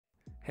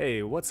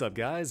Hey, what's up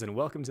guys, and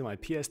welcome to my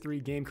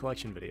PS3 game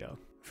collection video.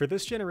 For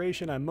this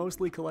generation, I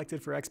mostly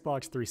collected for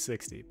Xbox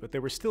 360, but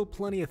there were still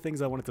plenty of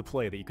things I wanted to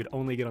play that you could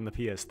only get on the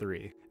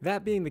PS3.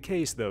 That being the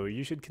case though,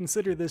 you should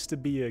consider this to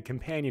be a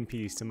companion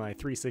piece to my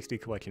 360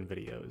 collection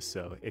videos,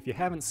 so if you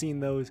haven't seen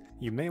those,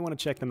 you may want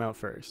to check them out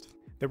first.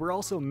 There were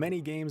also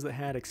many games that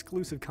had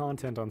exclusive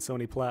content on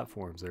Sony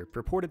platforms or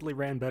purportedly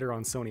ran better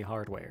on Sony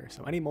hardware,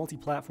 so any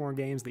multi-platform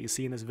games that you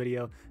see in this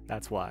video,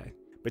 that's why.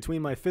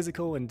 Between my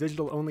physical and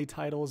digital-only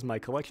titles, my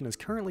collection is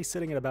currently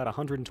sitting at about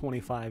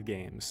 125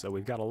 games, so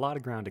we've got a lot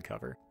of ground to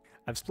cover.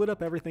 I've split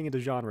up everything into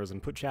genres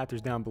and put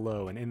chapters down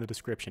below and in the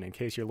description in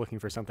case you're looking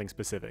for something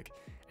specific.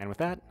 And with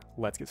that,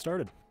 let's get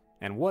started.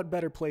 And what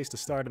better place to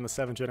start in the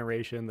 7th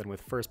generation than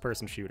with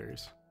first-person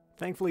shooters?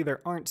 Thankfully,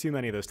 there aren't too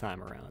many this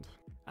time around.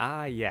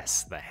 Ah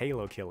yes, the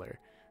Halo killer.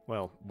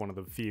 Well, one of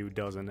the few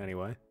dozen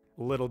anyway.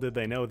 Little did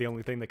they know the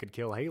only thing that could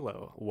kill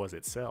Halo was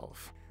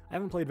itself. I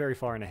haven't played very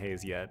far into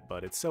Haze yet,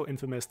 but it's so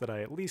infamous that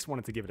I at least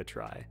wanted to give it a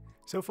try.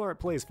 So far it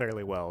plays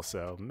fairly well,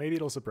 so maybe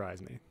it'll surprise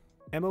me.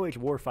 MOH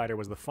Warfighter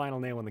was the final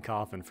nail in the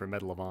coffin for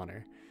Medal of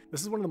Honor.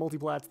 This is one of the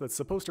multiplats that's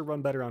supposed to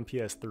run better on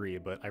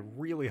PS3, but I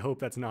really hope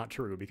that's not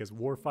true because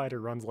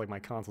Warfighter runs like my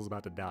console's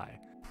about to die.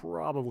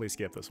 Probably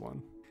skip this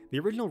one. The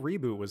original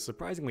reboot was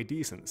surprisingly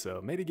decent,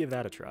 so maybe give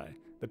that a try.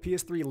 The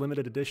PS3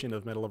 limited edition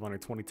of Medal of Honor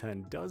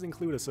 2010 does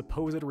include a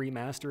supposed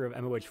remaster of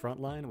MOH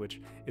Frontline, which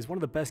is one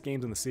of the best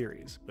games in the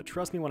series, but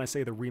trust me when I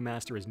say the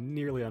remaster is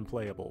nearly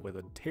unplayable, with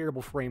a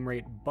terrible frame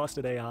rate,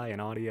 busted AI and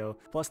audio,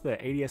 plus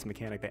the ADS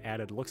mechanic they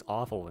added looks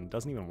awful and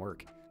doesn't even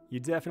work. You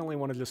definitely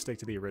want to just stick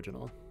to the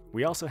original.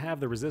 We also have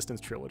the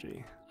Resistance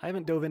trilogy. I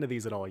haven't dove into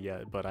these at all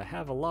yet, but I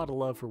have a lot of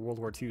love for World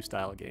War II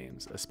style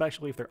games,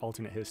 especially if they're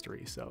alternate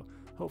history, so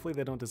hopefully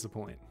they don't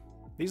disappoint.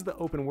 These are the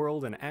open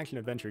world and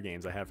action-adventure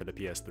games I have for the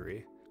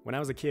PS3. When I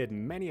was a kid,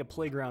 many a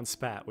playground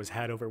spat was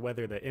had over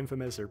whether the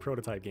Infamous or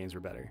Prototype games were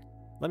better.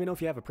 Let me know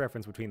if you have a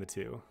preference between the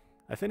two.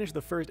 I finished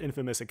the first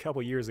Infamous a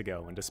couple years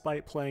ago, and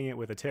despite playing it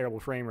with a terrible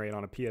frame rate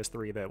on a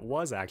PS3 that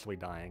was actually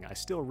dying, I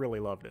still really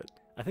loved it.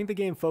 I think the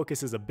game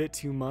focuses a bit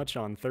too much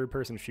on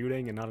third-person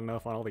shooting and not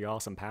enough on all the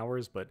awesome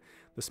powers, but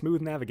the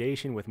smooth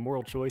navigation with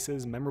moral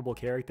choices, memorable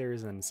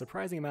characters, and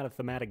surprising amount of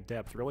thematic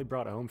depth really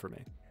brought it home for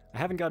me. I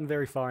haven't gotten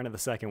very far into the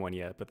second one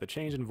yet, but the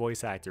change in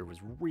voice actor was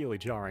really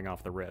jarring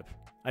off the rip.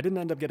 I didn't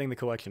end up getting the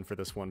collection for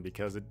this one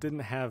because it didn't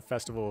have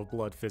Festival of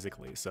Blood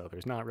physically, so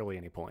there's not really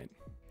any point.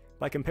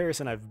 By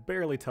comparison, I've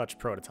barely touched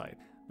Prototype.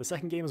 The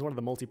second game is one of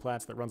the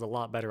multiplats that runs a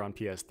lot better on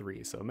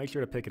PS3, so make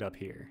sure to pick it up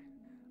here.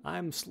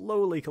 I'm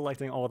slowly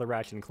collecting all the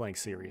Ratchet & Clank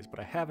series, but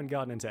I haven't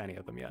gotten into any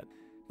of them yet.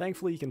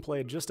 Thankfully, you can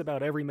play just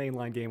about every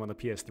mainline game on the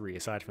PS3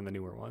 aside from the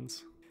newer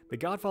ones. The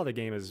Godfather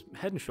game is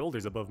head and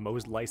shoulders above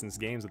most licensed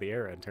games of the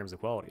era in terms of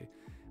quality.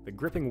 The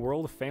gripping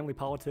world, family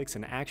politics,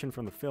 and action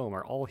from the film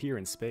are all here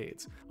in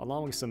spades,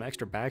 along with some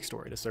extra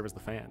backstory to service the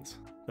fans.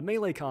 The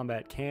melee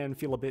combat can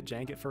feel a bit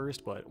jank at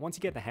first, but once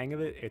you get the hang of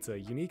it, it's a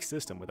unique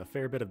system with a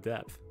fair bit of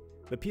depth.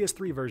 The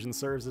PS3 version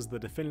serves as the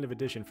definitive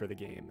edition for the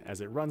game,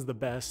 as it runs the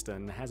best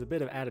and has a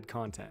bit of added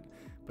content,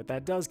 but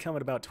that does come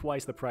at about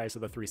twice the price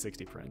of the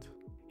 360 print.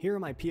 Here are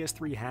my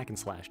PS3 hack and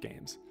slash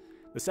games.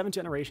 The 7th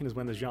generation is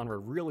when the genre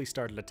really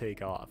started to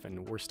take off,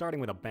 and we're starting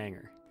with a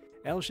banger.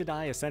 El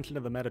Shaddai Ascension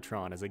of the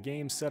Metatron is a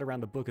game set around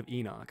the Book of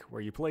Enoch,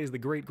 where you play as the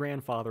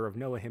great-grandfather of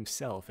Noah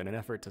himself in an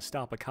effort to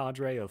stop a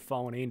cadre of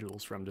fallen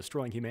angels from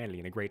destroying humanity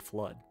in a great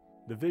flood.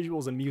 The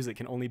visuals and music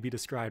can only be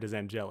described as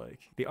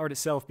angelic, the art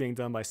itself being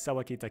done by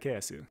Sawaki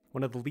Takeyasu,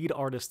 one of the lead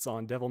artists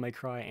on Devil May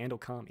Cry and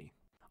Okami.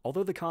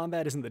 Although the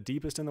combat isn't the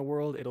deepest in the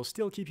world, it'll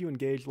still keep you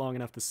engaged long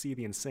enough to see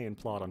the insane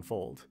plot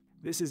unfold.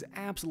 This is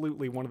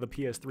absolutely one of the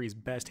PS3's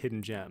best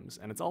hidden gems,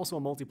 and it's also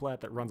a multiplat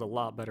that runs a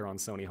lot better on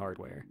Sony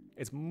hardware.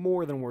 It's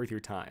more than worth your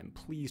time,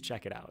 please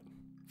check it out.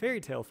 Fairy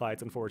Tail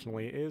Fights,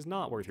 unfortunately, is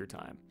not worth your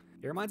time.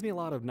 It reminds me a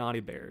lot of Naughty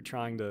Bear,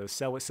 trying to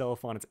sell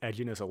itself on its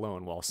edginess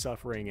alone while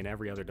suffering in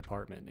every other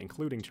department,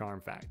 including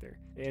charm factor.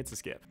 It's a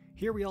skip.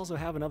 Here we also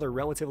have another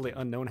relatively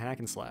unknown hack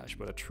and slash,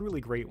 but a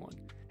truly great one.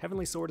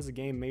 Heavenly Sword is a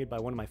game made by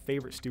one of my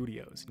favorite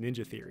studios,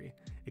 Ninja Theory.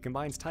 It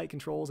combines tight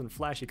controls and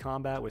flashy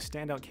combat with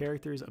standout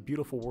characters, a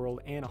beautiful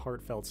world, and a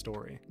heartfelt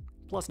story.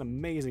 Plus an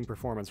amazing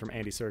performance from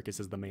Andy Serkis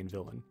as the main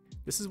villain.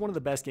 This is one of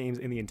the best games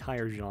in the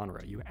entire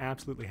genre, you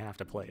absolutely have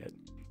to play it.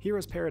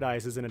 Heroes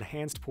Paradise is an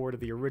enhanced port of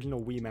the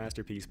original Wii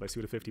masterpiece by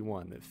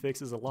Suda51 that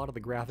fixes a lot of the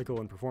graphical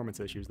and performance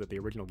issues that the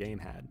original game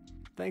had.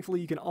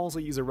 Thankfully, you can also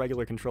use a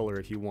regular controller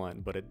if you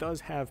want, but it does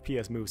have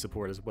PS Move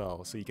support as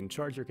well, so you can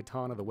charge your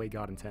katana the way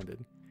God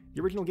intended.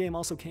 The original game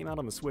also came out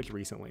on the Switch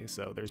recently,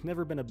 so there's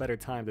never been a better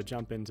time to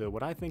jump into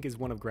what I think is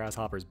one of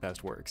Grasshopper's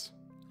best works.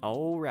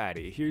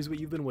 Alrighty, here's what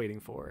you've been waiting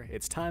for.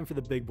 It's time for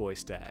the big boy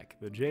stack,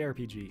 the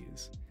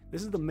JRPGs.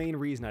 This is the main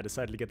reason I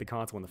decided to get the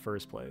console in the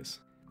first place.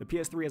 The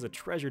PS3 has a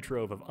treasure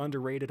trove of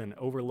underrated and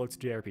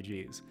overlooked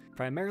JRPGs,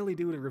 primarily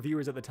due to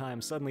reviewers at the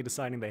time suddenly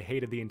deciding they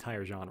hated the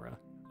entire genre.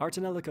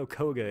 Artanelico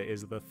Koga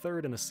is the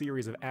third in a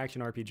series of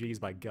action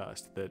RPGs by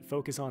Gust that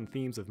focus on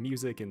themes of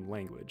music and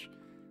language.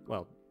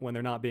 Well, when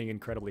they're not being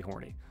incredibly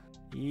horny.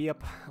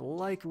 Yep,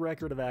 like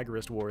Record of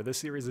Agarist War, this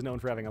series is known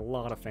for having a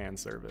lot of fan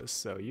service,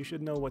 so you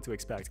should know what to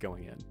expect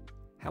going in.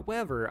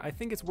 However, I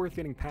think it's worth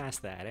getting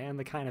past that and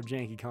the kind of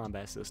janky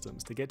combat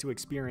systems to get to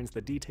experience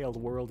the detailed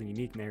world and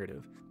unique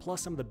narrative,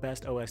 plus some of the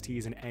best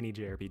OSTs in any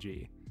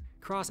JRPG.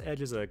 Cross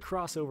Edge is a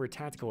crossover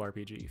tactical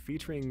RPG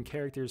featuring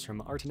characters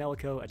from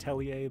Artanelico,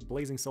 Atelier,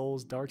 Blazing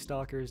Souls,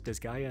 Darkstalkers,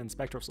 Disgaea, and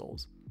Spectral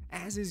Souls.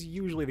 As is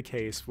usually the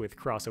case with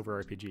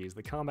crossover RPGs,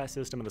 the combat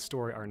system and the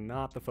story are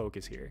not the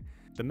focus here.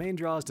 The main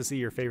draw is to see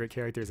your favorite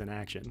characters in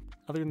action.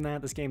 Other than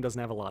that, this game doesn't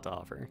have a lot to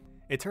offer.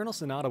 Eternal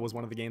Sonata was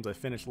one of the games I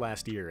finished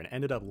last year and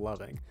ended up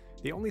loving.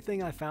 The only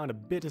thing I found a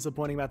bit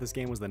disappointing about this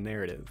game was the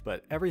narrative,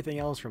 but everything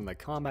else from the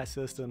combat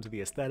system to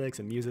the aesthetics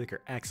and music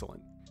are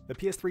excellent. The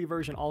PS3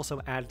 version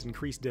also added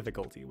increased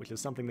difficulty, which is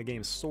something the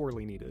game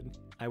sorely needed.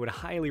 I would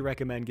highly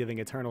recommend giving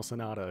Eternal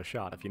Sonata a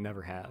shot if you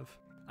never have.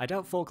 I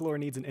doubt Folklore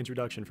needs an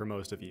introduction for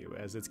most of you,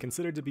 as it's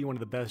considered to be one of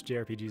the best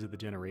JRPGs of the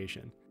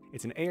generation.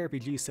 It's an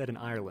ARPG set in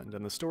Ireland,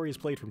 and the story is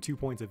played from two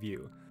points of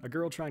view: a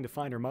girl trying to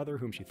find her mother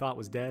whom she thought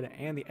was dead,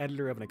 and the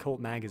editor of an occult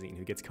magazine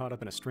who gets caught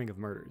up in a string of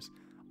murders,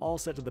 all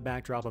set to the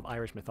backdrop of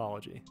Irish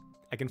mythology.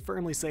 I can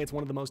firmly say it's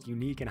one of the most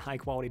unique and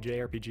high-quality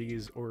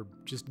JRPGs, or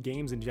just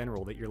games in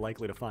general, that you're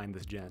likely to find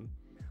this gen.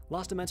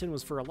 Lost Dimension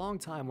was for a long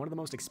time one of the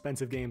most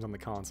expensive games on the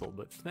console,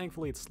 but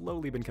thankfully it's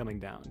slowly been coming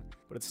down,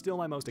 but it's still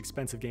my most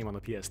expensive game on the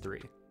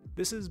PS3.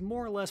 This is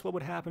more or less what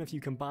would happen if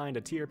you combined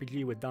a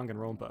TRPG with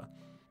Danganronpa.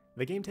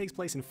 The game takes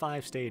place in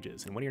 5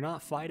 stages, and when you're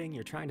not fighting,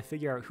 you're trying to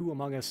figure out who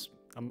among us,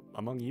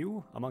 among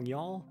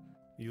y'all?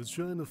 You're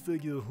trying to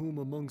figure whom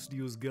amongst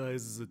you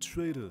guys is a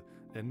traitor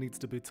and needs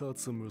to be taught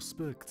some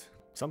respect.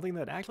 Something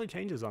that actually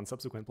changes on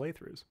subsequent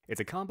playthroughs.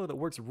 It's a combo that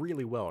works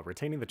really well,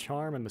 retaining the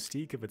charm and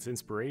mystique of its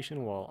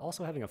inspiration while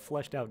also having a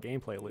fleshed out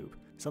gameplay loop,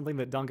 something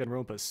that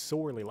Danganronpa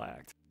sorely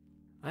lacked.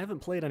 I haven't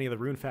played any of the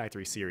Rune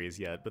Factory series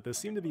yet, but this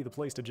seemed to be the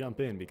place to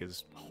jump in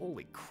because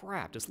holy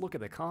crap, just look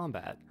at the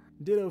combat.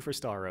 Ditto for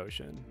Star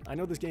Ocean. I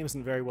know this game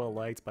isn't very well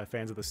liked by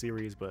fans of the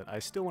series, but I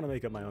still want to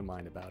make up my own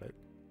mind about it.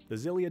 The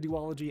Xillia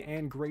duology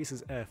and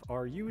Grace's F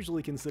are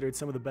usually considered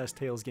some of the best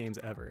Tales games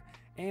ever,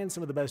 and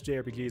some of the best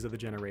JRPGs of the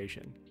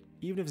generation.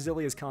 Even if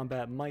Xillia's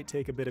combat might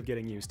take a bit of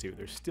getting used to,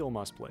 they're still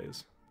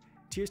must-plays.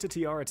 Tears to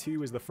Tiara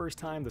 2 is the first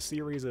time the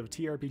series of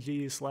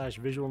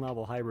TRPGs/visual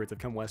novel hybrids have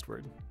come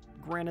westward.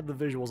 Granted, the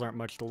visuals aren't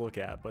much to look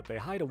at, but they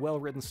hide a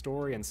well-written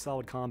story and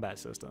solid combat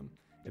system.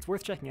 It's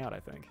worth checking out, I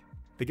think.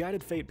 The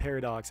Guided Fate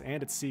Paradox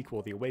and its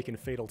sequel, The Awakened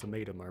Fate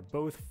Ultimatum, are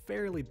both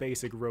fairly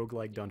basic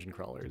roguelike dungeon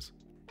crawlers.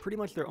 Pretty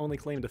much their only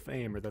claim to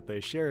fame are that they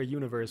share a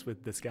universe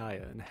with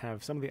Disgaea and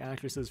have some of the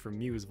actresses from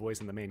Muse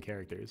voicing the main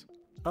characters.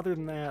 Other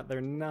than that,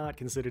 they're not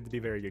considered to be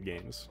very good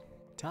games.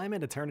 Time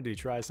and Eternity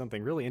tries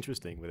something really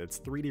interesting with its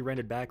 3D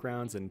rendered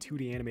backgrounds and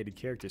 2D animated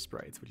character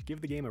sprites, which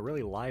give the game a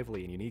really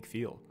lively and unique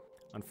feel.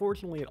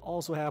 Unfortunately, it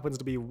also happens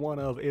to be one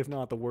of, if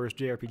not the worst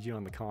JRPG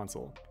on the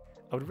console.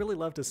 I would really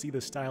love to see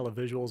this style of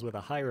visuals with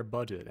a higher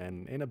budget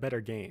and in a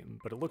better game,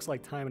 but it looks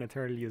like Time and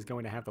Eternity is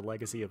going to have the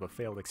legacy of a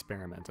failed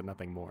experiment and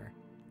nothing more.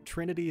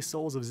 Trinity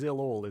Souls of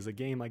Zil-Ol is a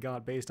game I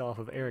got based off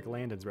of Eric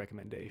Landon's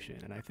recommendation,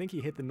 and I think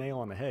he hit the nail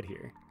on the head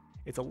here.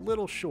 It's a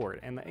little short,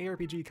 and the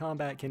ARPG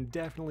combat can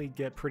definitely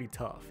get pretty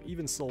tough,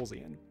 even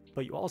Soulsian.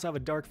 But you also have a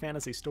dark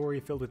fantasy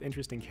story filled with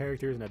interesting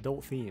characters and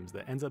adult themes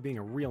that ends up being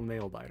a real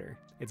nail-biter.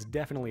 It's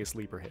definitely a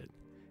sleeper hit.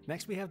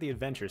 Next we have the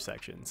adventure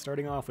section,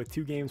 starting off with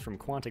 2 games from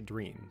Quantic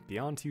Dream,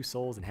 Beyond Two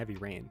Souls and Heavy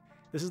Rain.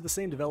 This is the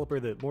same developer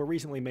that more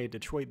recently made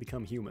Detroit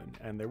Become Human,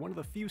 and they're one of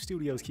the few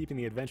studios keeping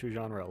the adventure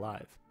genre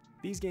alive.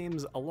 These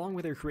games, along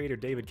with their creator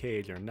David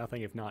Cage, are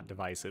nothing if not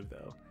divisive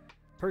though.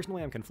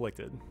 Personally, I'm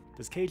conflicted.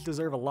 Does Cage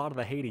deserve a lot of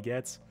the hate he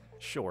gets?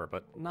 Sure,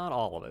 but not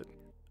all of it.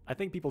 I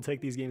think people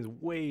take these games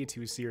way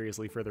too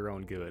seriously for their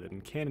own good,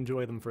 and can't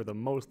enjoy them for the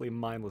mostly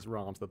mindless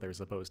romps that they're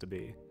supposed to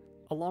be.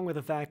 Along with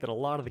the fact that a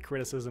lot of the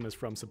criticism is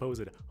from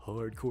supposed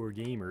hardcore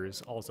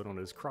gamers, also known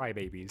as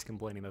crybabies,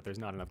 complaining that there's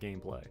not enough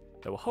gameplay,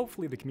 though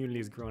hopefully the community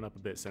has grown up a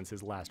bit since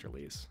his last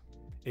release.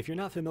 If you're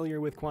not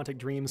familiar with Quantic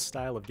Dream's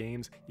style of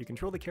games, you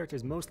control the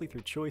characters mostly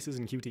through choices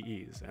and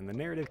QTEs, and the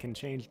narrative can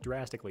change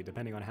drastically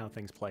depending on how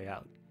things play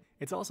out.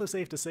 It's also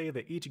safe to say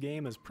that each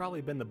game has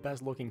probably been the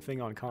best looking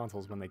thing on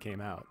consoles when they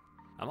came out.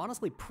 I'm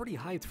honestly pretty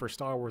hyped for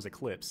Star Wars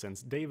Eclipse,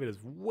 since David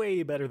is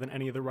way better than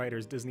any of the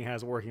writers Disney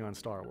has working on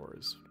Star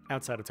Wars,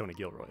 outside of Tony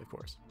Gilroy, of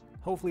course.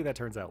 Hopefully that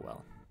turns out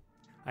well.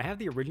 I have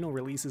the original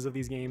releases of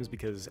these games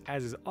because,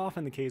 as is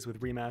often the case with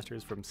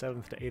remasters from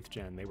 7th to 8th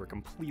gen, they were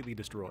completely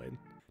destroyed.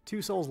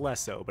 Two Souls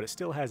less so, but it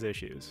still has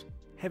issues.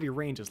 Heavy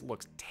Rain just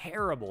looks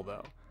terrible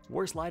though.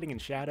 Worse lighting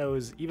and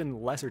shadows,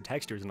 even lesser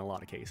textures in a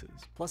lot of cases.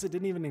 Plus it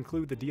didn't even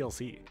include the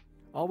DLC.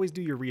 Always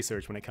do your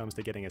research when it comes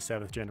to getting a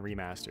 7th gen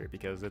remaster,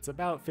 because it's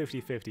about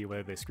 50-50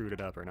 whether they screwed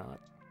it up or not.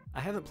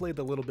 I haven't played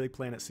the Little Big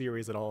Planet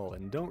series at all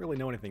and don't really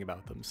know anything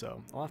about them,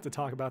 so I'll have to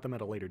talk about them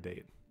at a later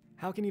date.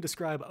 How can you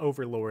describe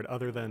Overlord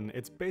other than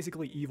it's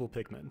basically evil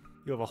Pikmin?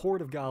 You have a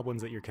horde of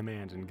goblins at your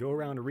command and go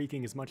around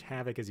wreaking as much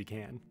havoc as you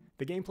can.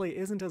 The gameplay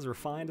isn't as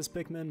refined as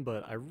Pikmin,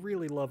 but I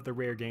really love the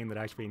rare game that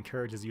actually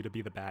encourages you to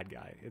be the bad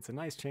guy. It's a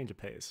nice change of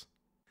pace.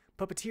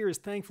 Puppeteer is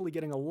thankfully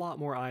getting a lot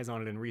more eyes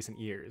on it in recent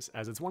years,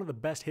 as it's one of the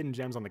best hidden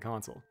gems on the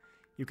console.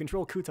 You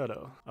control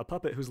Kutaro, a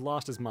puppet who's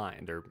lost his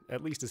mind, or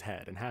at least his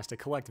head, and has to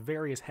collect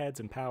various heads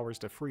and powers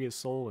to free his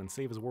soul and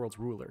save his world's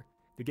ruler.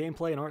 The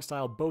gameplay and art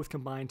style both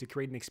combine to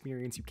create an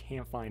experience you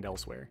can't find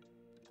elsewhere.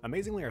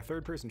 Amazingly, our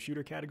third-person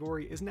shooter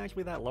category isn't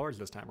actually that large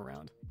this time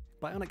around.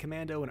 Bionic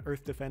Commando and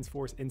Earth Defense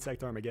Force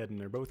Insect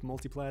Armageddon are both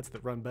multiplats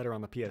that run better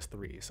on the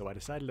PS3, so I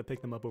decided to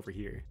pick them up over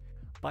here.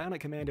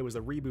 Bionic Commando is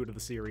a reboot of the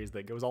series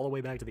that goes all the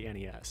way back to the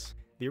NES.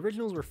 The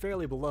originals were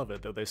fairly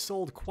beloved, though they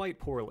sold quite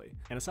poorly,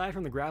 and aside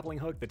from the grappling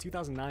hook, the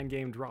 2009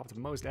 game dropped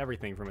most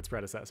everything from its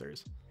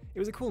predecessors. It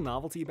was a cool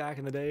novelty back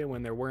in the day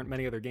when there weren't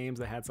many other games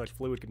that had such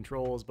fluid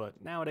controls, but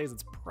nowadays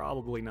it's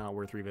probably not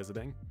worth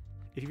revisiting.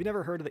 If you've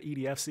never heard of the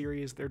EDF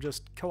series, they're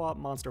just co-op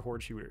monster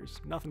horde shooters,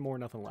 nothing more,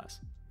 nothing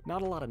less.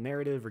 Not a lot of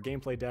narrative or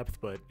gameplay depth,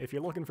 but if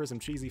you're looking for some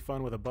cheesy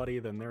fun with a buddy,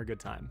 then they're a good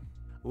time.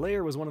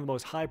 Lair was one of the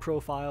most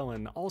high-profile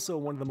and also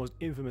one of the most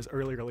infamous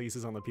early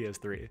releases on the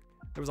PS3.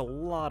 There was a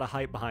lot of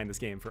hype behind this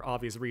game for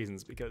obvious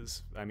reasons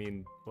because, I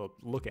mean, well,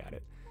 look at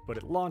it. But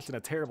it launched in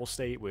a terrible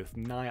state with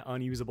nigh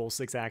unusable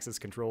 6-axis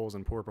controls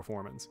and poor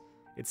performance.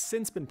 It's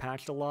since been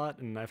patched a lot,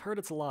 and I've heard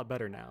it's a lot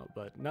better now,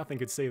 but nothing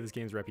could save this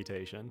game's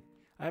reputation.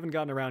 I haven't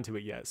gotten around to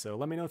it yet, so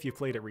let me know if you've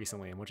played it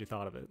recently and what you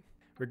thought of it.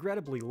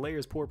 Regrettably,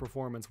 Lair's poor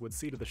performance would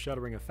see to the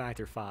shuttering of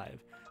Factor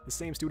 5, the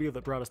same studio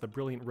that brought us the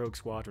brilliant Rogue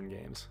Squadron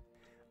games.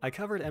 I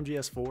covered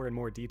MGS4 in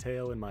more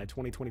detail in my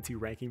 2022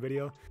 ranking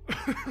video,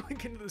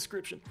 link in the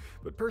description,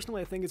 but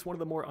personally I think it's one of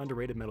the more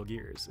underrated Metal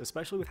Gears,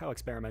 especially with how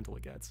experimental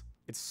it gets.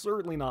 It's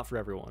certainly not for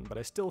everyone, but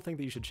I still think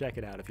that you should check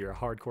it out if you're a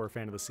hardcore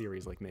fan of the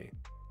series like me.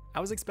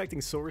 I was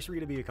expecting Sorcery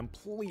to be a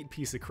complete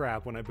piece of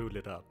crap when I booted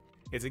it up.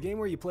 It's a game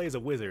where you play as a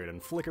wizard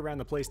and flick around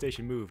the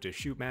PlayStation Move to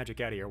shoot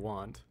magic out of your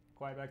wand.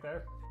 Quiet back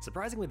there?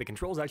 Surprisingly, the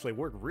controls actually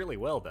work really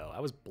well though. I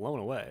was blown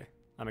away.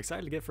 I'm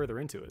excited to get further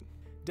into it.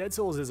 Dead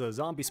Souls is a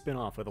zombie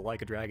spin-off of the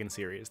Like a Dragon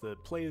series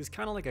that plays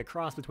kinda like a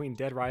cross between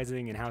Dead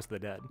Rising and House of the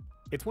Dead.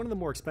 It's one of the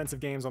more expensive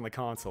games on the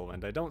console,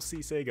 and I don't see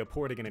Sega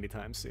porting it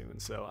anytime soon,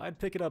 so I'd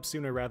pick it up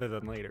sooner rather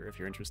than later if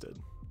you're interested.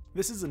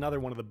 This is another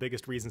one of the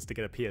biggest reasons to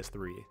get a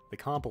PS3, the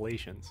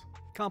Compilations.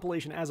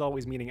 Compilation as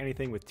always meaning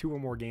anything with 2 or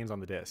more games on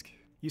the disc.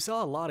 You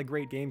saw a lot of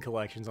great game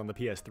collections on the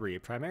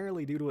PS3,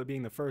 primarily due to it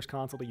being the first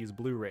console to use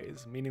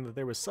Blu-rays, meaning that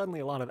there was suddenly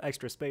a lot of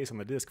extra space on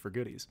the disc for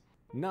goodies.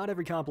 Not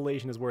every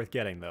compilation is worth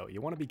getting though, you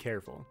want to be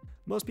careful.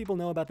 Most people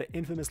know about the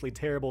infamously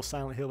terrible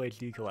Silent Hill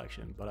HD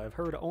collection, but I've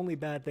heard only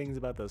bad things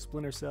about the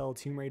Splinter Cell,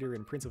 Tomb Raider,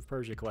 and Prince of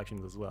Persia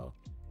collections as well.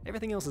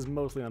 Everything else is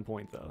mostly on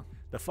point though.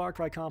 The Far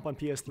Cry comp on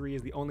PS3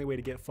 is the only way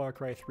to get Far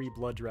Cry 3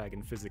 Blood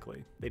Dragon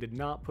physically. They did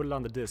not put it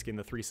on the disc in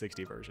the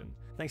 360 version.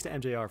 Thanks to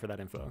MJR for that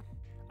info.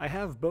 I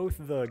have both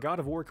the God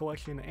of War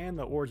collection and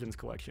the Origins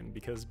collection,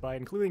 because by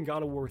including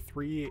God of War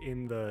 3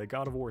 in the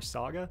God of War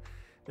saga,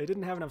 they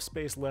didn't have enough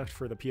space left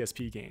for the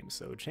PSP games,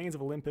 so Chains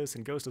of Olympus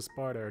and Ghost of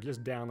Sparta are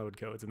just download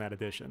codes in that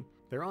edition.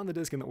 They're on the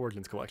disc in the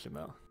Origins collection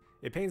though.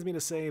 It pains me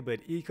to say, but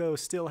Eco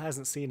still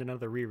hasn't seen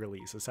another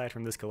re-release aside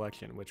from this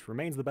collection, which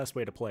remains the best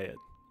way to play it.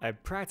 I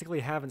practically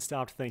haven't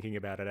stopped thinking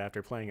about it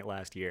after playing it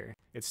last year.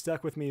 It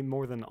stuck with me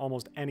more than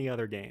almost any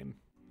other game.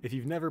 If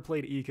you've never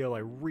played Eco, I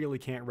really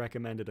can't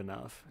recommend it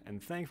enough,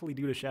 and thankfully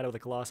due to Shadow of the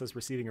Colossus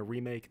receiving a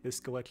remake, this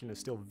collection is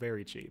still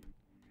very cheap.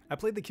 I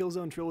played the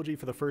Killzone trilogy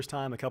for the first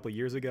time a couple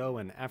years ago,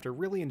 and after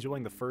really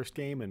enjoying the first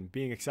game and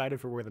being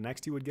excited for where the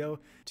next 2 would go,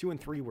 2 and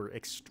 3 were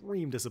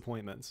extreme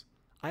disappointments.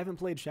 I haven't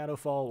played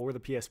Shadowfall or the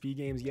PSP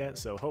games yet,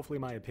 so hopefully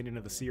my opinion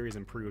of the series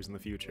improves in the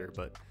future,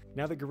 but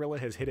now that Guerrilla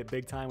has hit it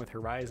big time with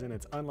Horizon,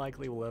 it's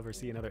unlikely we'll ever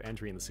see another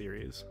entry in the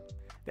series.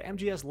 The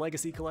MGS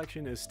Legacy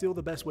Collection is still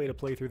the best way to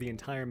play through the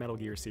entire Metal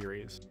Gear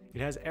series.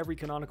 It has every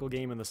canonical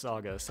game in the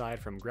saga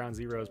aside from Ground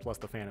Zeroes plus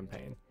the Phantom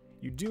Pain.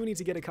 You do need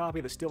to get a copy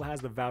that still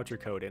has the voucher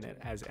code in it,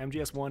 as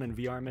MGS1 and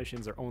VR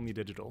missions are only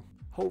digital.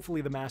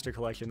 Hopefully the Master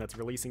Collection that's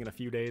releasing in a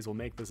few days will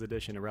make this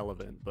edition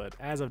irrelevant, but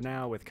as of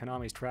now, with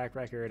Konami's track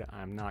record,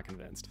 I'm not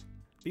convinced.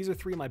 These are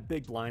 3 of my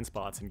big blind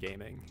spots in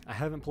gaming. I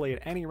haven't played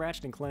any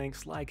Ratchet & Clank,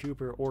 Sly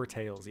Cooper, or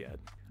Tales yet.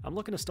 I'm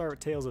looking to start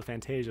Tales of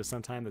Fantasia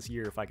sometime this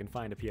year if I can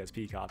find a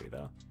PSP copy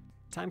though.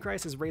 Time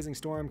Crisis Raising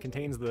Storm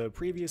contains the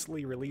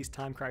previously released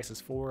Time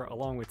Crisis 4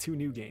 along with 2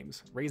 new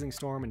games, Raising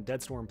Storm and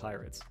Dead Storm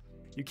Pirates.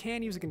 You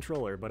can use a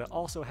controller, but it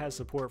also has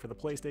support for the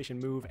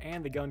PlayStation Move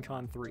and the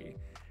GunCon 3,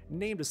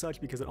 named as such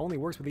because it only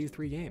works with these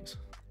 3 games.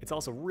 It's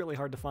also really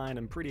hard to find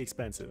and pretty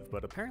expensive,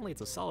 but apparently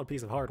it's a solid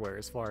piece of hardware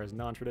as far as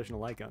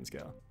non-traditional light guns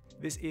go.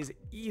 This is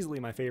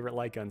easily my favorite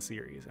light gun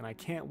series, and I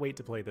can't wait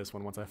to play this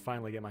one once I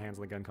finally get my hands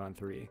on the GunCon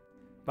 3.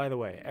 By the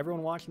way,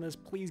 everyone watching this,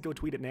 please go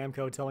tweet at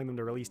Namco telling them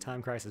to release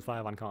Time Crisis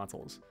 5 on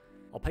consoles.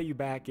 I'll pay you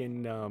back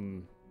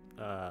in,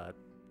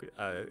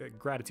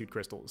 gratitude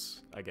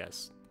crystals, I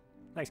guess.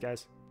 Thanks,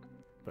 guys.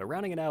 But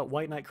rounding it out,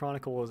 White Knight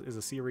Chronicles is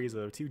a series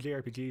of 2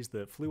 JRPGs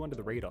that flew under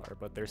the radar,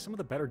 but they're some of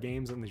the better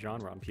games in the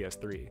genre on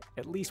PS3,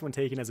 at least when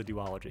taken as a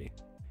duology.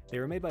 They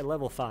were made by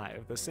Level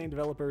 5, the same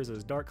developers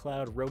as Dark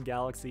Cloud, Rogue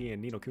Galaxy,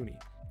 and Ni no Kuni.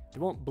 They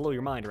won't blow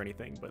your mind or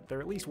anything, but they're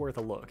at least worth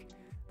a look.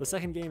 The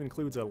second game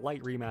includes a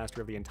light remaster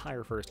of the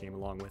entire first game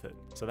along with it,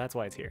 so that's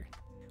why it's here.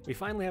 We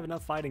finally have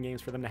enough fighting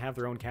games for them to have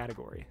their own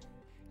category.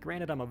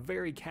 Granted, I'm a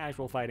very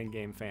casual fighting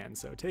game fan,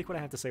 so take what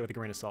I have to say with a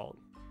grain of salt.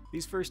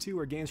 These first two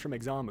are games from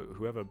Examu,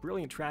 who have a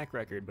brilliant track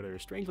record but are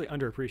strangely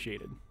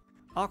underappreciated.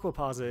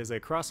 Aquapazza is a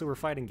crossover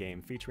fighting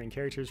game featuring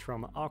characters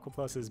from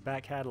Aquaplus's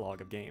back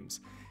catalog of games,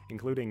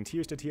 including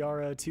Tears to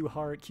Tiara, Two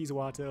Heart,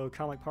 Kizuato,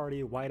 Comic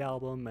Party, White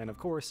Album, and of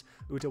course,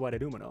 Uta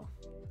Wairumano.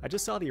 I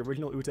just saw the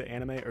original Uta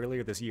anime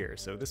earlier this year,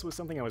 so this was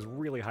something I was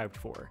really hyped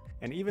for,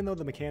 and even though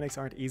the mechanics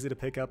aren't easy to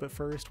pick up at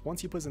first,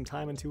 once you put some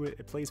time into it,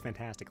 it plays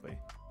fantastically.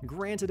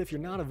 Granted, if you're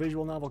not a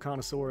visual novel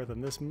connoisseur,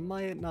 then this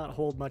might not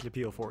hold much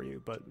appeal for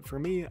you, but for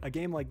me, a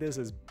game like this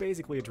is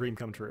basically a dream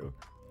come true.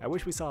 I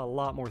wish we saw a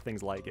lot more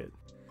things like it.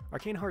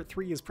 Arcane Heart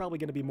 3 is probably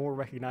going to be more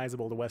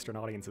recognizable to Western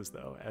audiences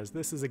though, as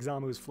this is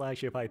Examu's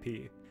flagship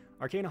IP.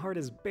 Arcane Heart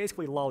is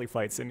basically Lolly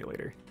Fight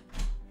Simulator.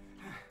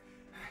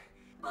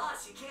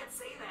 Boss, you can't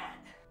say that.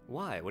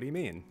 Why? What do you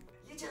mean?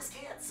 You just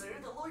can't, sir.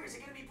 The lawyers are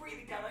gonna be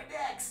breathing down our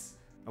necks.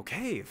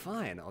 Okay,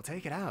 fine, I'll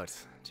take it out.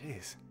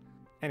 Jeez.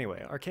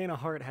 Anyway, Arcana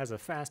Heart has a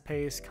fast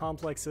pace,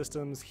 complex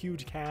systems,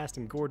 huge cast,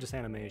 and gorgeous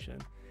animation.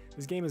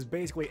 This game is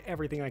basically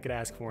everything I could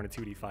ask for in a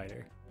 2D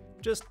fighter.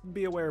 Just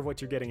be aware of what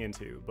you're getting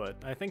into,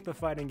 but I think the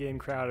fighting game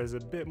crowd is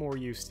a bit more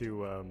used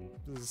to,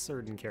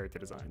 certain character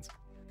designs.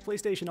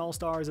 PlayStation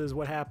All-Stars is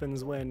what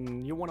happens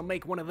when you want to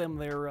make one of them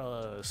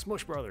their,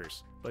 Smush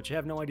Brothers, but you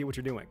have no idea what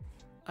you're doing.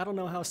 I don't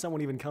know how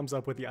someone even comes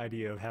up with the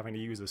idea of having to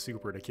use a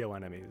super to kill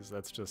enemies,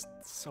 that's just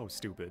so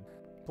stupid.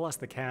 Plus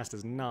the cast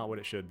is not what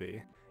it should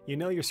be. You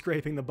know you're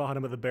scraping the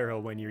bottom of the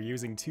barrel when you're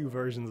using two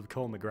versions of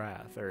Cole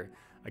McGrath, or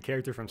a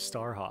character from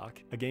Starhawk,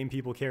 a game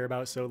people care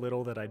about so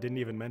little that I didn't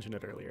even mention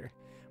it earlier.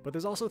 But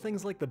there's also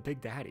things like the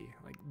Big Daddy,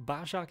 like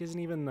Bioshock isn't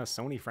even a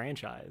Sony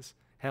franchise.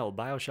 Hell,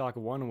 Bioshock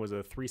 1 was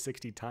a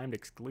 360 timed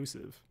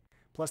exclusive.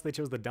 Plus they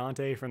chose the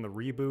Dante from the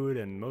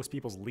reboot and most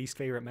people's least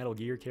favorite Metal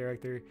Gear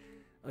character.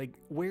 Like,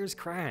 where's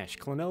Crash,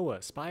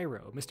 Klonoa,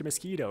 Spyro, Mr.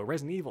 Mosquito,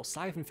 Resident Evil,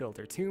 Siphon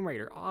Filter, Tomb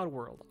Raider,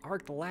 Oddworld,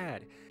 Ark the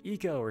Lad,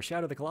 Eco or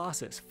Shadow of the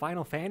Colossus,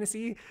 Final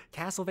Fantasy,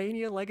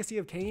 Castlevania, Legacy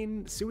of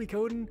Kain,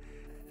 Suikoden?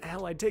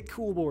 Hell, I'd take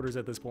Cool Borders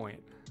at this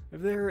point.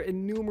 There are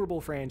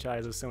innumerable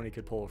franchises Sony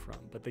could pull from,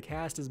 but the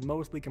cast is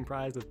mostly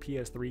comprised of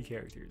PS3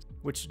 characters,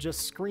 which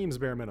just screams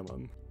bare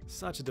minimum.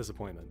 Such a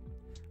disappointment.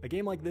 A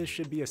game like this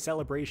should be a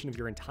celebration of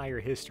your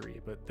entire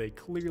history, but they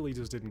clearly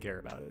just didn't care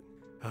about it.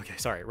 Okay,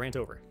 sorry, rant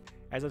over.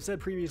 As I've said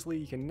previously,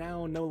 you can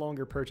now no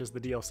longer purchase the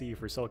DLC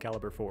for Soul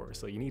Calibur 4,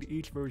 so you need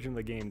each version of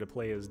the game to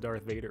play as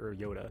Darth Vader or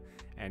Yoda,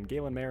 and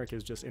Galen Merrick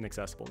is just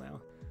inaccessible now.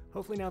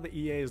 Hopefully now that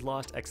EA has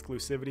lost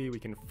exclusivity, we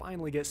can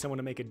finally get someone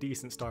to make a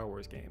decent Star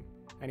Wars game.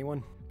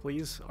 Anyone?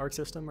 Please? Arc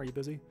System, are you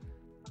busy?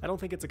 I don't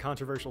think it's a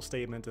controversial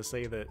statement to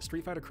say that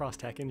Street Fighter Cross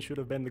Tekken should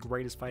have been the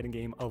greatest fighting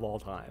game of all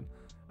time.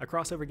 A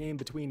crossover game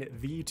between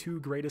the two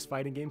greatest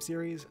fighting game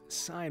series?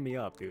 Sign me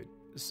up, dude.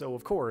 So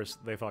of course,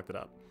 they fucked it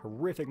up.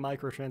 Horrific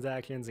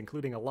microtransactions,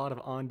 including a lot of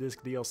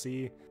on-disc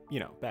DLC, you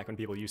know, back when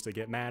people used to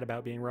get mad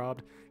about being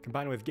robbed,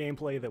 combined with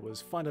gameplay that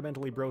was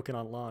fundamentally broken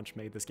on launch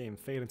made this game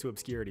fade into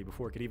obscurity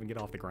before it could even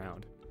get off the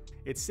ground.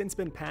 It's since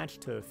been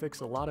patched to fix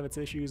a lot of its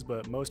issues,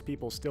 but most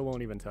people still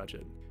won't even touch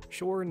it.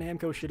 Sure,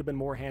 Namco should have been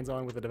more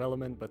hands-on with the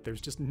development, but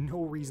there's just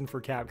no reason for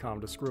Capcom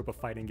to screw up a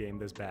fighting game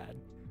this bad.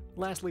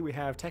 Lastly, we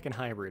have Tekken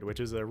Hybrid, which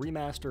is a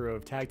remaster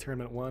of Tag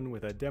Tournament 1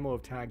 with a demo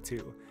of Tag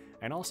 2,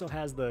 and also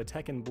has the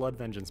Tekken Blood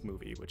Vengeance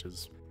movie, which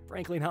is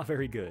frankly not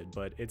very good,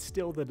 but it's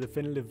still the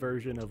definitive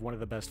version of one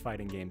of the best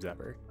fighting games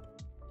ever.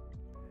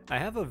 I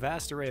have a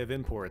vast array of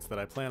imports that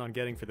I plan on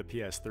getting for the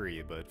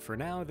PS3, but for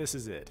now, this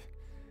is it.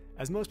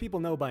 As most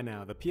people know by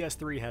now, the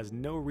PS3 has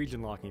no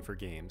region locking for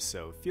games,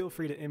 so feel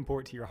free to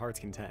import to your heart's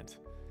content.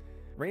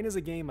 Rain is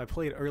a game I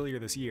played earlier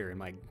this year in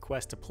my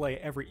quest to play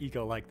every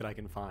eco-like that I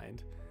can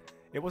find.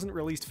 It wasn't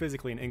released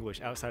physically in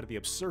English outside of the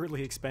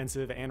absurdly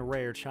expensive and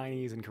rare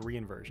Chinese and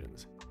Korean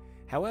versions.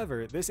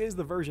 However, this is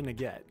the version to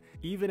get,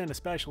 even and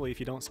especially if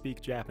you don't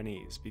speak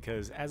Japanese,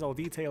 because as I'll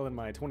detail in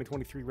my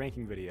 2023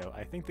 ranking video,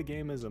 I think the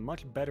game is a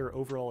much better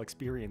overall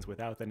experience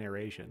without the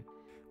narration,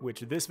 which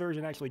this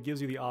version actually gives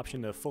you the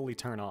option to fully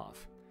turn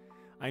off.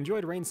 I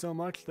enjoyed Rain so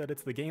much that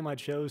it's the game I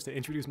chose to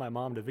introduce my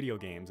mom to video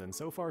games, and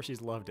so far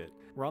she's loved it.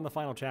 We're on the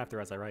final chapter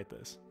as I write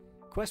this.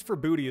 Quest for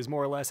Booty is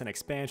more or less an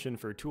expansion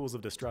for Tools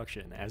of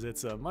Destruction, as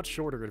it's a much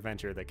shorter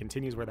adventure that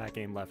continues where that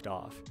game left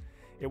off.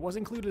 It was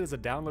included as a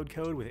download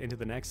code with Into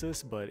the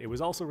Nexus, but it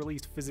was also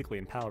released physically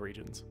in PAL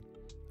regions.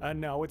 And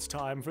now it's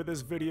time for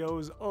this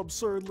video's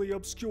absurdly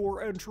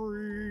obscure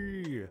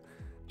entry!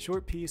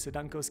 Short piece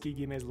Sadanko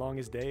Skigime's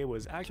Longest Day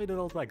was actually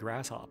developed by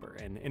Grasshopper,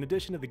 and in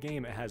addition to the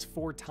game, it has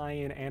 4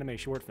 tie-in anime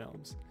short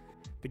films.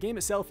 The game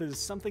itself is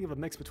something of a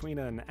mix between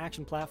an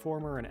action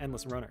platformer and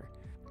endless runner.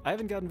 I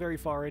haven't gotten very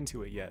far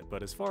into it yet,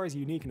 but as far as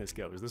uniqueness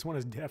goes, this one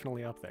is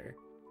definitely up there.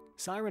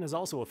 Siren is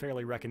also a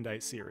fairly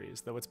recondite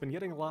series, though it's been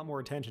getting a lot more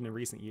attention in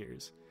recent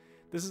years.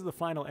 This is the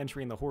final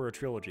entry in the horror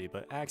trilogy,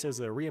 but acts as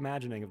a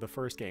reimagining of the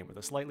first game with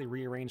a slightly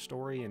rearranged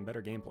story and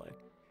better gameplay.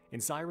 In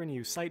Siren,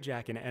 you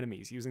sightjack into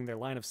enemies using their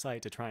line of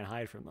sight to try and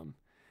hide from them.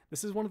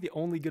 This is one of the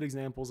only good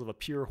examples of a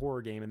pure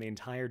horror game in the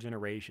entire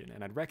generation,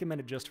 and I'd recommend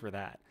it just for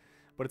that.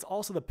 But it's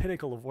also the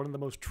pinnacle of one of the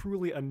most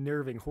truly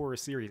unnerving horror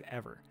series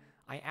ever.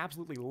 I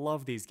absolutely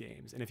love these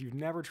games, and if you've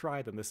never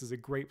tried them, this is a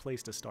great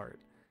place to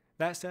start.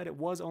 That said, it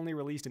was only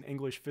released in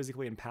English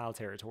physically in PAL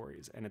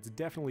territories, and it's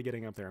definitely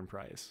getting up there in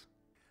price.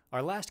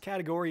 Our last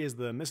category is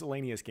the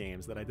miscellaneous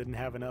games that I didn't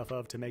have enough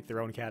of to make their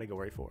own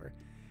category for.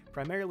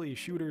 Primarily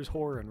shooters,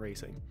 horror, and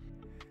racing.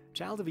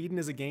 Child of Eden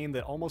is a game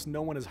that almost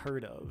no one has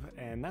heard of,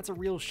 and that's a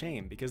real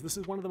shame because this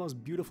is one of the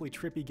most beautifully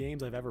trippy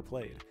games I've ever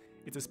played.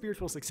 It's a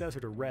spiritual successor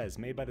to Rez,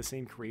 made by the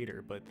same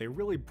creator, but they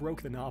really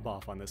broke the knob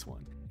off on this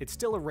one. It's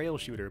still a rail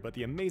shooter, but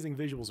the amazing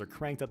visuals are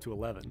cranked up to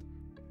 11.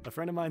 A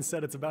friend of mine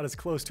said it's about as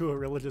close to a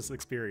religious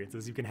experience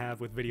as you can have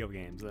with video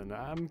games, and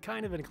I'm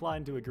kind of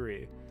inclined to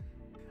agree.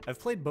 I've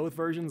played both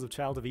versions of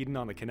Child of Eden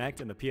on the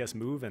Kinect and the PS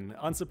Move, and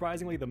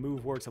unsurprisingly the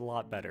Move works a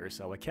lot better,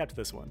 so I kept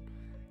this one.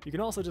 You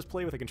can also just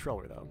play with a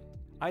controller though.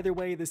 Either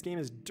way, this game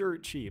is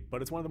dirt cheap, but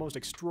it's one of the most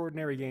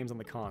extraordinary games on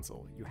the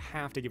console. You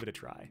have to give it a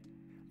try.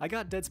 I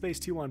got Dead Space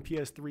 2 on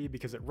PS3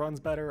 because it runs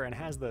better and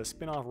has the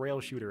spin-off rail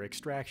shooter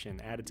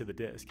Extraction added to the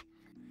disc.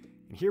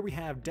 And here we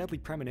have Deadly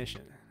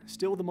Premonition,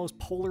 still the most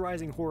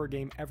polarizing horror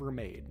game ever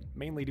made,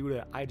 mainly due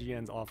to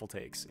IGN's awful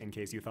takes, in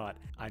case you thought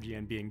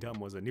IGN being dumb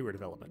was a newer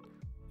development.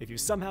 If you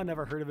somehow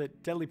never heard of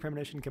it, Deadly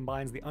Premonition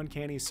combines the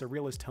uncanny,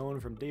 surrealist tone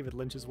from David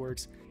Lynch's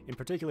works, in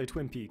particular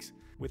Twin Peaks,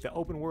 with the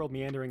open-world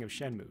meandering of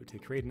Shenmue to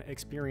create an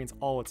experience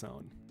all its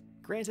own.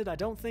 Granted, I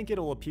don't think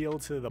it'll appeal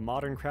to the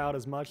modern crowd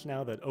as much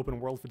now that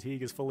open-world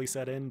fatigue is fully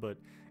set in, but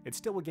it's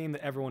still a game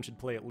that everyone should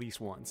play at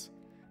least once.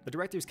 The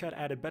director's cut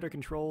added better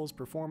controls,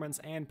 performance,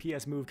 and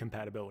PS Move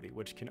compatibility,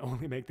 which can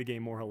only make the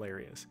game more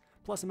hilarious,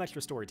 plus some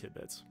extra story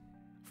tidbits.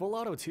 Full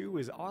Auto 2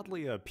 is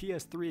oddly a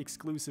PS3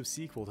 exclusive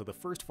sequel to the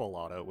first Full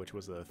Auto, which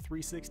was a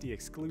 360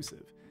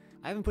 exclusive.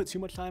 I haven't put too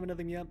much time into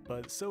them yet,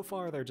 but so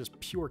far they're just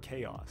pure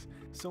chaos,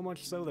 so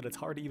much so that it's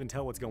hard to even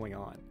tell what's going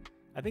on.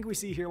 I think we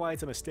see here why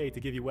it's a mistake to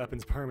give you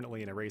weapons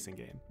permanently in a racing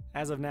game.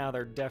 As of now,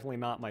 they're definitely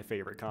not my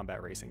favorite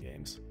combat racing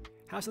games.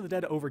 House of the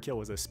Dead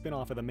Overkill is a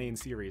spin-off of the main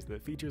series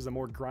that features a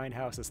more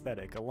grindhouse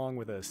aesthetic along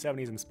with a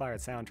 70s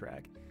inspired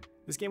soundtrack.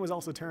 This game was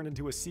also turned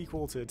into a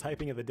sequel to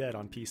Typing of the Dead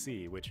on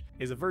PC, which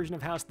is a version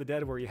of House of the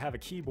Dead where you have a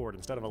keyboard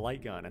instead of a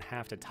light gun and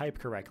have to type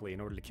correctly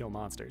in order to kill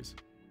monsters.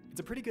 It's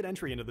a pretty good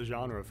entry into the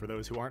genre for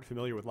those who aren't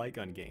familiar with light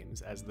gun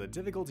games, as the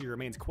difficulty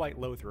remains quite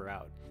low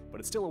throughout, but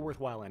it's still a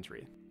worthwhile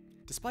entry.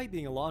 Despite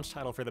being a launch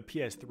title for the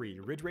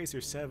PS3, Ridge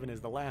Racer 7 is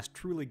the last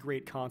truly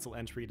great console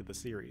entry to the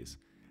series.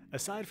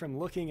 Aside from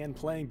looking and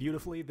playing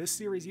beautifully, this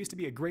series used to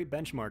be a great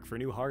benchmark for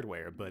new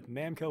hardware, but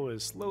Namco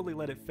has slowly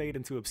let it fade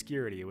into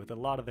obscurity with a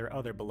lot of their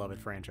other beloved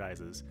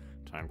franchises.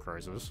 Time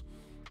Crisis.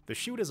 The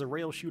shoot is a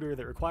rail shooter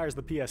that requires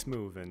the PS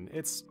Move, and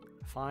it's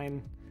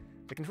fine.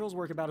 The controls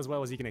work about as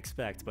well as you can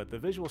expect, but the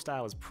visual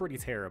style is pretty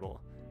terrible.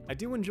 I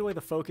do enjoy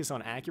the focus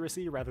on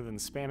accuracy rather than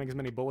spamming as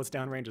many bullets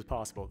downrange as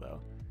possible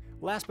though.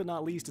 Last but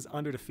not least is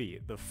Under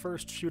Defeat, the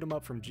first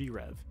shoot-'em-up from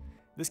G-Rev.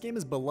 This game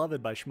is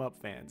beloved by shmup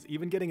fans,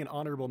 even getting an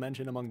honorable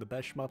mention among the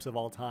best shmups of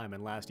all time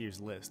in last year's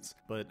lists,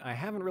 but I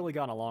haven't really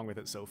gotten along with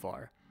it so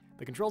far.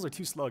 The controls are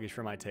too sluggish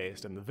for my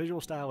taste, and the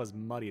visual style is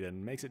muddied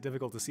and makes it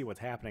difficult to see what's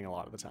happening a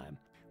lot of the time.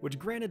 Which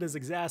granted is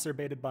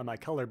exacerbated by my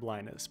color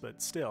blindness,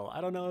 but still,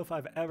 I don't know if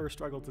I've ever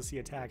struggled to see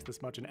attacks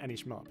this much in any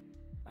shmup.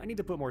 I need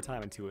to put more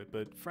time into it,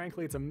 but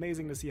frankly it's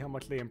amazing to see how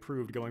much they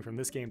improved going from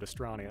this game to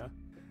Strania.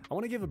 I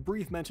want to give a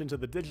brief mention to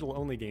the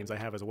digital-only games I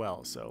have as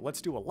well, so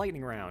let's do a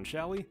lightning round,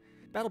 shall we?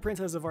 Battle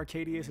Princess of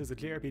Arcadius is a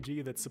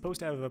JRPG that's supposed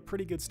to have a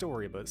pretty good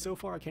story, but so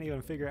far I can't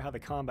even figure out how the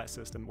combat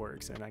system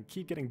works, and I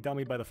keep getting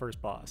dummied by the first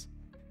boss.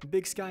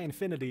 Big Sky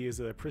Infinity is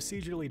a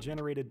procedurally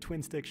generated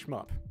twin-stick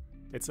shmup.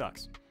 It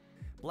sucks.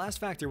 Blast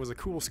Factor was a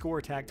cool score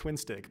attack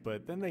twin-stick,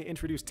 but then they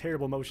introduced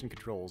terrible motion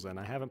controls, and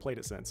I haven't played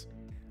it since.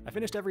 I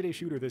finished Everyday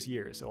Shooter this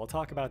year, so I'll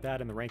talk about that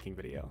in the ranking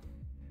video.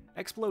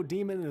 Explode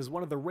Demon is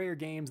one of the rare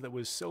games that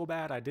was so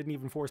bad I didn't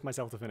even force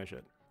myself to finish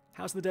it.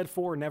 House of the Dead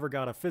 4 never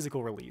got a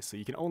physical release, so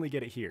you can only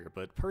get it here,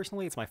 but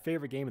personally it's my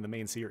favorite game in the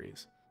main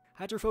series.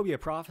 Hydrophobia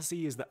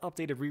Prophecy is the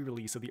updated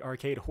re-release of the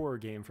arcade horror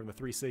game from the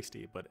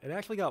 360, but it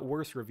actually got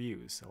worse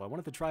reviews, so I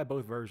wanted to try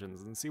both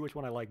versions and see which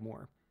one I like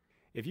more.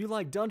 If you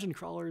like dungeon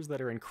crawlers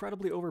that are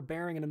incredibly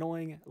overbearing and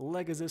annoying,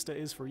 Legazista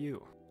is for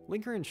you.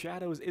 Linker in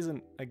Shadows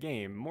isn't a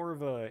game, more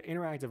of an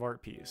interactive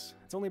art piece.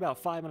 It's only about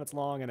 5 minutes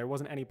long and there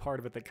wasn't any part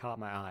of it that caught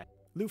my eye.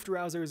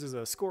 Luftrausers is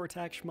a score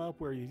attack shmup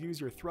where you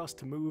use your thrust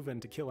to move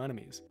and to kill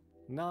enemies.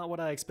 Not what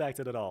I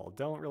expected at all,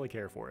 don't really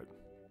care for it.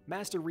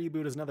 Master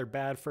Reboot is another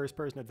bad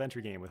first-person adventure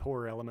game with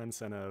horror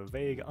elements and a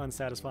vague,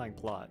 unsatisfying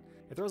plot.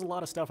 It throws a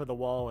lot of stuff at the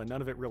wall and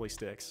none of it really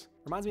sticks.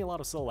 Reminds me a lot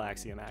of Soul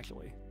Axiom,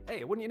 actually.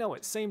 Hey, wouldn't you know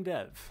it, same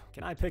dev.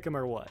 Can I pick him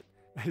or what?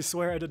 I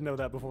swear I didn't know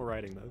that before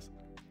writing this.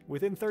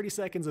 Within 30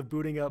 seconds of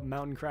booting up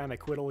Mountain Crime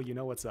Acquittal, you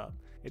know what's up.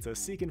 It's a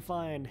seek and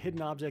find,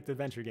 hidden object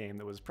adventure game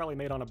that was probably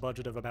made on a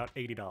budget of about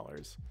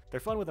 $80. They're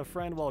fun with a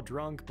friend while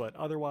drunk, but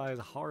otherwise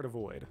hard to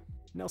avoid.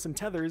 Nelson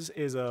Tethers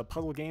is a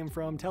puzzle game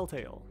from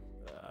Telltale.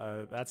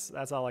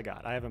 that's all I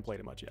got. I haven't played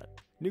it much yet.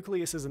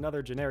 Nucleus is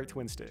another generic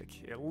twin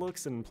stick. It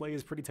looks and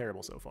plays pretty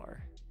terrible so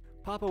far.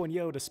 Papo and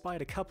Yo,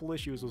 despite a couple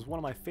issues, was one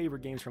of my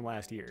favorite games from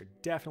last year.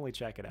 Definitely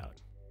check it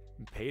out.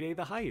 Payday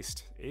the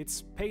Heist.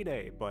 It's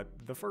Payday, but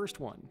the first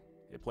one.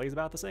 It plays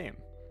about the same.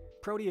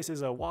 Proteus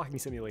is a walking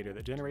simulator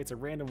that generates a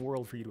random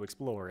world for you to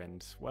explore,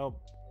 and,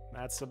 well,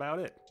 that's about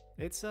it.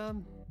 It's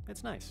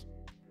nice.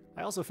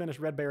 I also finished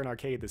Red Baron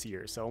Arcade this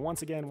year, so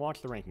once again,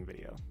 watch the ranking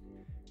video.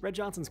 Red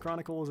Johnson's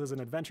Chronicles is an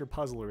adventure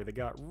puzzler that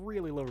got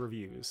really low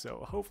reviews,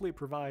 so hopefully it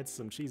provides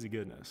some cheesy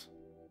goodness.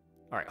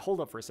 Alright,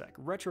 hold up for a sec.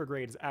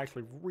 Retrograde is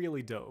actually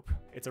really dope.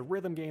 It's a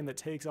rhythm game that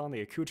takes on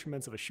the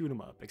accoutrements of a shoot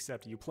 'em up,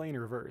 except you play in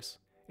reverse.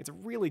 It's a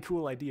really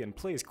cool idea and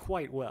plays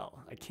quite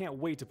well. I can't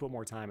wait to put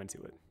more time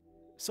into it.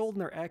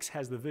 Soldner X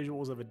has the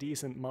visuals of a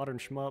decent modern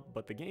shmup,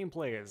 but the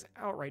gameplay is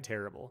outright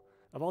terrible.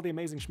 Of all the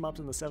amazing shmups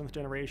in the 7th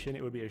generation,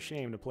 it would be a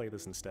shame to play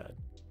this instead.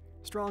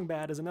 Strong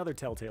Bad is another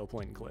Telltale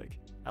point and click.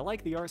 I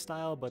like the art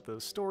style, but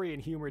the story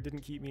and humor didn't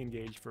keep me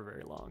engaged for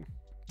very long.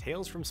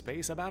 Tales from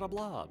Space about a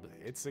blob.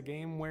 It's a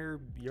game where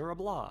you're a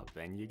blob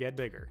and you get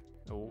bigger.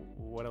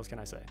 What else can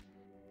I say?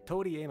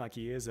 Tori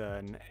Emaki is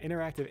an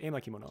interactive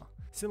emakimono.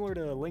 Similar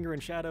to Linger in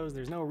Shadows,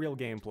 there's no real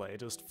gameplay,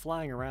 just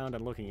flying around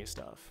and looking at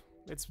stuff.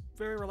 It's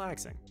very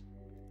relaxing.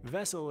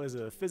 Vessel is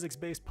a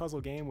physics-based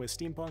puzzle game with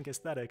steampunk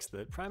aesthetics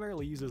that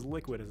primarily uses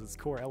liquid as its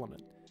core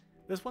element.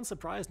 This one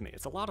surprised me.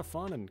 It's a lot of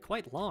fun and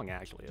quite long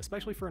actually,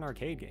 especially for an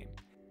arcade game.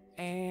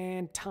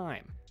 And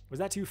time. Was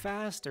that too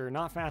fast or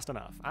not fast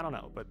enough? I don't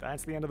know, but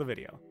that's the end of the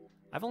video.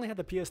 I've only had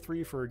the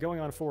PS3 for going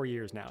on 4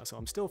 years now, so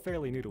I'm still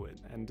fairly new to it,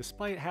 and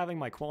despite having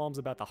my qualms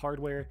about the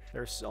hardware,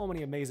 there are so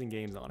many amazing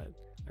games on it.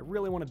 I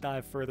really want to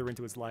dive further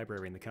into its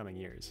library in the coming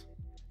years.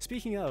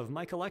 Speaking of,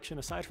 my collection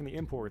aside from the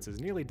imports is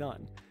nearly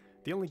done.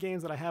 The only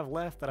games that I have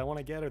left that I want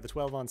to get are the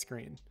 12 on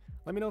screen.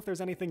 Let me know if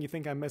there's anything you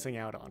think I'm missing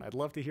out on. I'd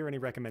love to hear any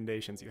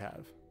recommendations you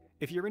have.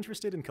 If you're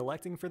interested in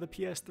collecting for the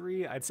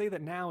PS3, I'd say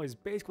that now is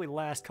basically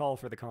last call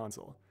for the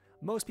console.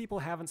 Most people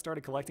haven't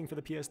started collecting for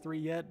the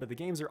PS3 yet, but the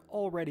games are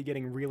already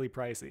getting really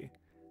pricey.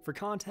 For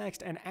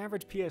context, an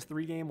average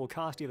PS3 game will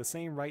cost you the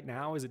same right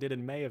now as it did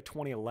in May of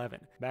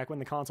 2011, back when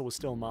the console was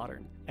still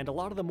modern, and a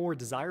lot of the more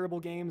desirable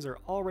games are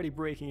already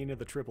breaking into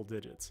the triple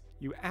digits.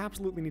 You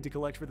absolutely need to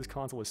collect for this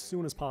console as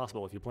soon as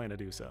possible if you plan to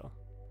do so.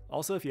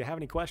 Also, if you have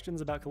any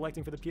questions about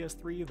collecting for the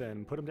PS3,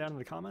 then put them down in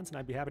the comments and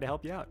I'd be happy to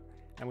help you out.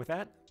 And with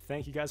that,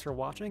 thank you guys for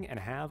watching and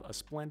have a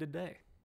splendid day.